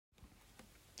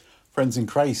Friends in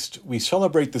Christ, we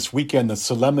celebrate this weekend the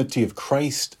solemnity of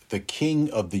Christ, the King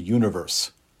of the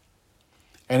universe.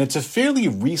 And it's a fairly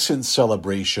recent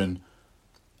celebration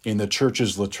in the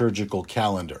church's liturgical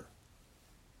calendar.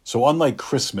 So unlike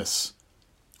Christmas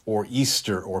or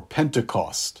Easter or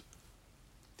Pentecost,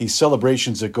 these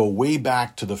celebrations that go way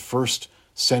back to the first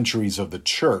centuries of the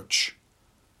church,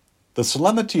 the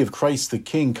solemnity of Christ the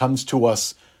King comes to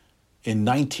us in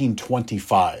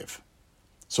 1925.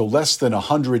 So less than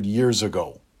 100 years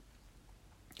ago.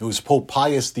 It was Pope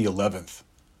Pius XI,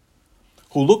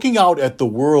 who, looking out at the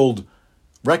world,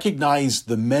 recognized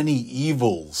the many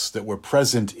evils that were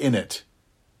present in it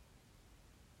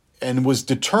and was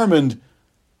determined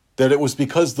that it was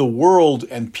because the world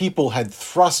and people had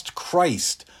thrust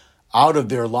Christ out of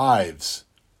their lives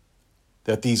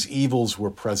that these evils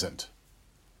were present.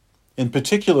 In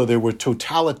particular, there were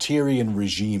totalitarian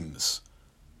regimes.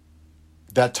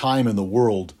 That time in the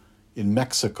world, in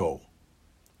Mexico,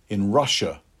 in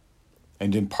Russia,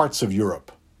 and in parts of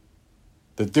Europe,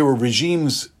 that there were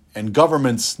regimes and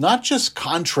governments not just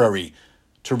contrary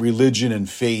to religion and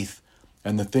faith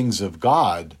and the things of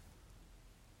God,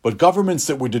 but governments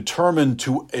that were determined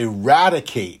to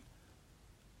eradicate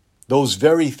those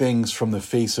very things from the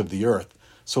face of the earth.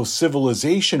 So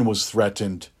civilization was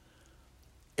threatened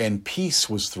and peace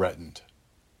was threatened.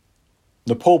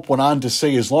 The Pope went on to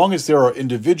say, as long as there are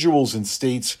individuals and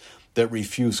states that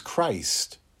refuse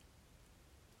Christ,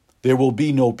 there will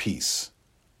be no peace.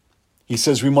 He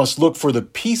says we must look for the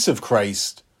peace of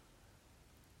Christ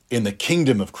in the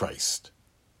kingdom of Christ.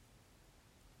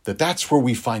 That's where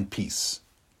we find peace.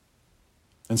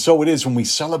 And so it is when we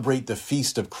celebrate the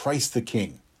feast of Christ the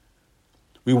King.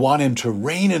 We want him to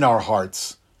reign in our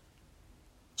hearts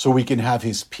so we can have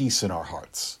his peace in our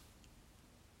hearts.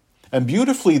 And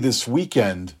beautifully this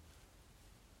weekend,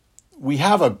 we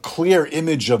have a clear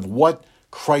image of what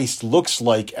Christ looks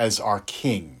like as our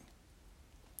King.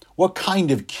 What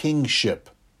kind of kingship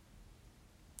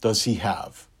does he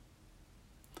have?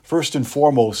 First and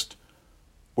foremost,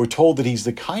 we're told that he's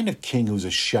the kind of king who's a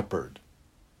shepherd.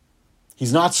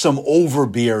 He's not some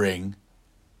overbearing,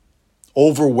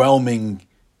 overwhelming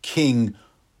king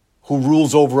who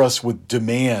rules over us with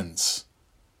demands.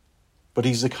 But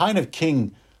he's the kind of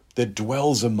king that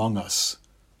dwells among us,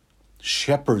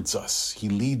 shepherds us, he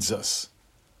leads us.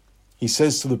 He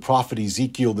says to the prophet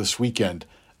Ezekiel this weekend,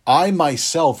 I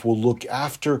myself will look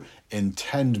after and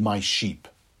tend my sheep.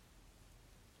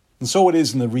 And so it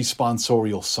is in the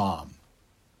responsorial psalm.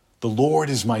 The Lord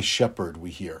is my shepherd, we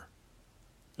hear.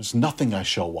 There's nothing I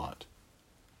shall want.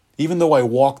 Even though I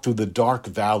walk through the dark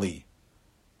valley,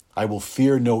 I will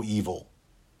fear no evil.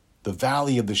 The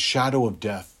valley of the shadow of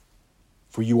death,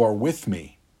 for you are with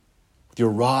me. With your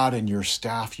rod and your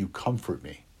staff, you comfort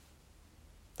me.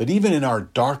 That even in our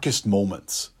darkest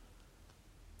moments,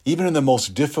 even in the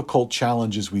most difficult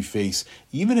challenges we face,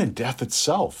 even in death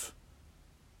itself,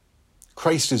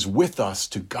 Christ is with us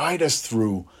to guide us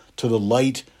through to the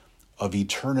light of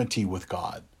eternity with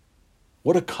God.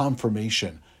 What a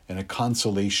confirmation and a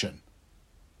consolation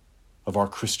of our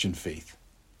Christian faith.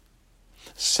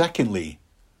 Secondly,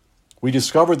 we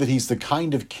discover that he's the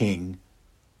kind of king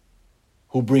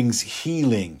who brings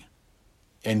healing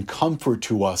and comfort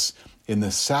to us in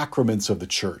the sacraments of the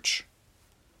church.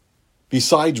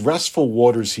 Besides restful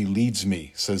waters he leads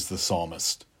me, says the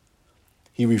psalmist.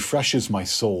 He refreshes my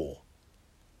soul.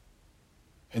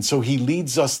 And so he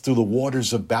leads us through the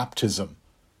waters of baptism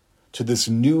to this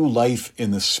new life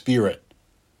in the Spirit.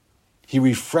 He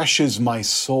refreshes my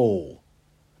soul.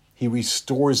 He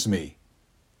restores me.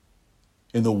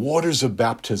 In the waters of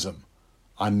baptism,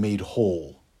 I'm made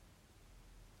whole.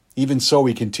 Even so,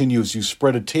 he continues, you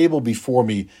spread a table before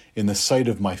me in the sight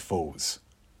of my foes.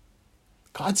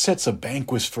 God sets a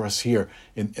banquet for us here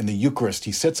in the Eucharist.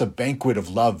 He sets a banquet of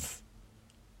love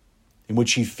in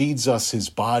which he feeds us his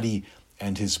body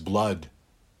and his blood,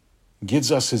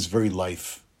 gives us his very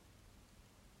life.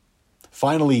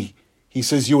 Finally, he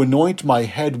says, you anoint my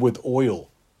head with oil.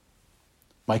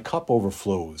 My cup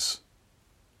overflows.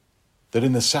 That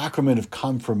in the sacrament of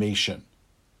confirmation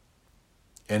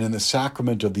and in the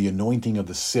sacrament of the anointing of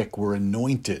the sick, we're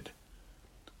anointed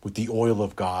with the oil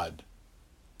of God.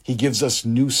 He gives us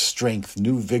new strength,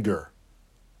 new vigor,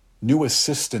 new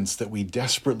assistance that we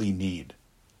desperately need.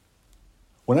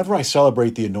 Whenever I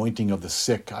celebrate the anointing of the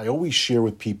sick, I always share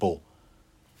with people,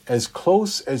 as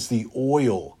close as the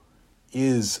oil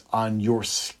is on your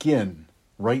skin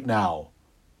right now,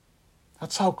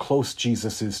 that's how close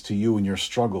Jesus is to you in your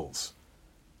struggles.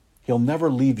 He'll never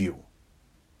leave you.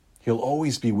 He'll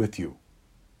always be with you.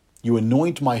 You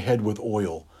anoint my head with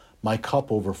oil, my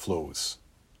cup overflows.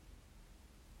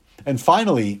 And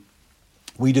finally,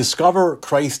 we discover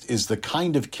Christ is the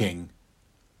kind of king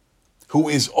who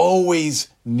is always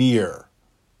near,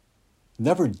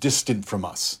 never distant from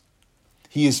us.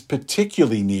 He is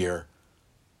particularly near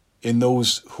in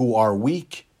those who are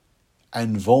weak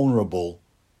and vulnerable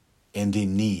and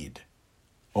in need.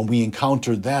 When we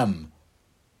encounter them,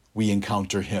 we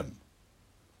encounter him.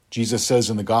 Jesus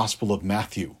says in the Gospel of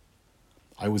Matthew,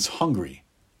 I was hungry,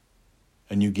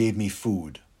 and you gave me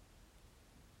food.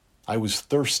 I was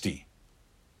thirsty,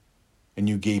 and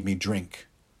you gave me drink.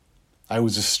 I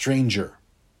was a stranger.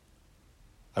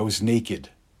 I was naked.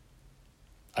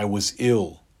 I was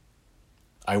ill.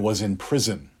 I was in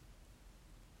prison.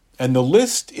 And the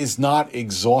list is not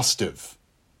exhaustive.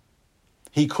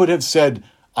 He could have said,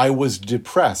 I was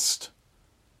depressed,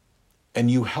 and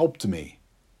you helped me.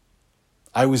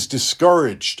 I was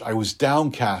discouraged. I was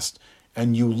downcast,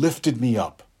 and you lifted me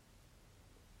up.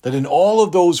 That in all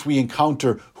of those we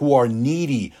encounter who are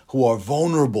needy, who are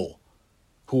vulnerable,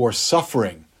 who are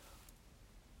suffering,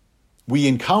 we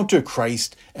encounter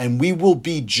Christ and we will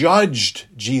be judged,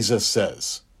 Jesus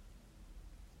says,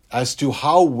 as to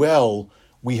how well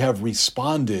we have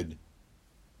responded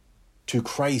to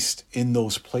Christ in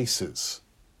those places.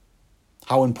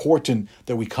 How important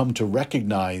that we come to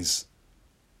recognize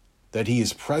that he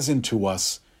is present to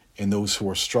us in those who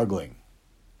are struggling.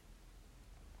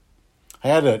 I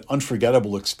had an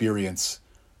unforgettable experience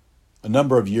a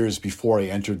number of years before I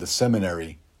entered the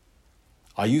seminary.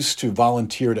 I used to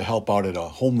volunteer to help out at a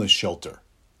homeless shelter.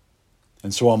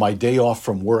 And so on my day off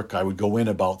from work, I would go in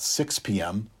about 6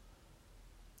 p.m.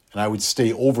 and I would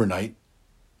stay overnight,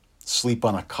 sleep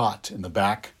on a cot in the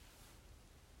back,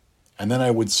 and then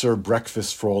I would serve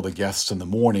breakfast for all the guests in the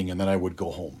morning, and then I would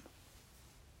go home.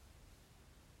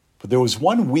 But there was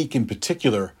one week in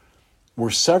particular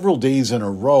where several days in a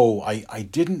row, I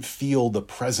didn't feel the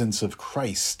presence of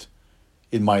Christ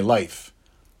in my life.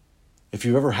 If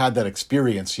you've ever had that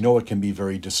experience, you know it can be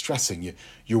very distressing.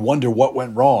 You wonder what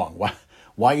went wrong.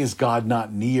 Why is God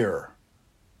not near?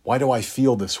 Why do I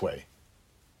feel this way?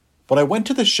 But I went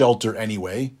to the shelter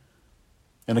anyway,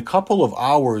 and a couple of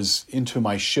hours into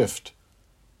my shift,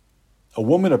 a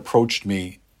woman approached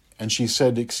me and she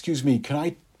said, "Excuse me, can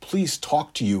I please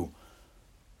talk to you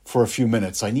for a few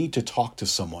minutes? I need to talk to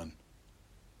someone."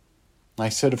 And I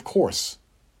said, "Of course."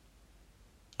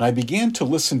 And I began to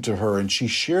listen to her, and she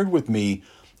shared with me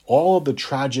all of the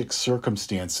tragic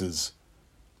circumstances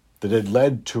that had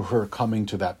led to her coming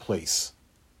to that place.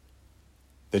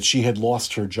 That she had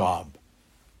lost her job.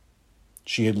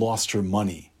 She had lost her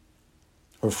money.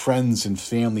 Her friends and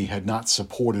family had not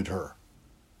supported her.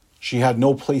 She had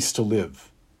no place to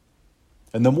live.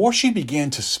 And the more she began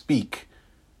to speak,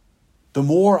 the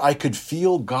more I could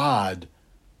feel God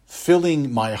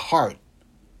filling my heart,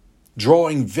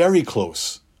 drawing very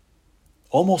close,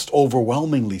 almost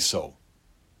overwhelmingly so.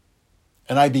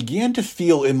 And I began to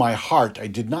feel in my heart, I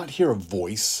did not hear a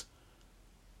voice,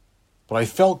 but I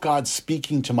felt God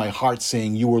speaking to my heart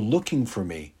saying, "You were looking for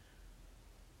me.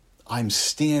 I'm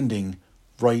standing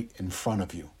right in front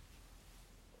of you.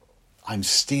 I'm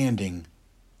standing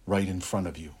right in front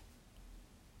of you."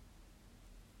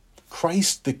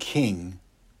 Christ the King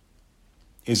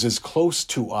is as close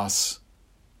to us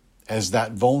as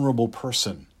that vulnerable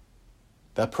person,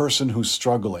 that person who's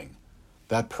struggling,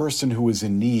 that person who is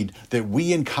in need that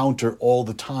we encounter all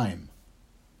the time.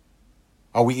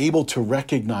 Are we able to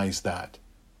recognize that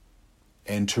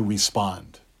and to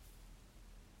respond?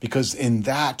 Because in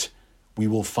that we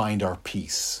will find our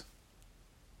peace.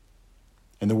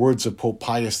 In the words of Pope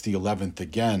Pius XI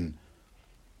again,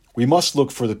 we must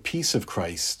look for the peace of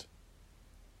Christ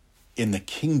in the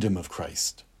kingdom of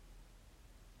Christ.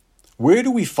 Where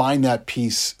do we find that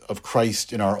peace of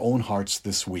Christ in our own hearts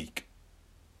this week?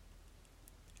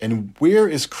 And where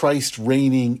is Christ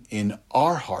reigning in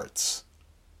our hearts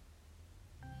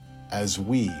as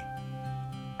we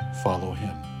follow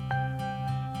him?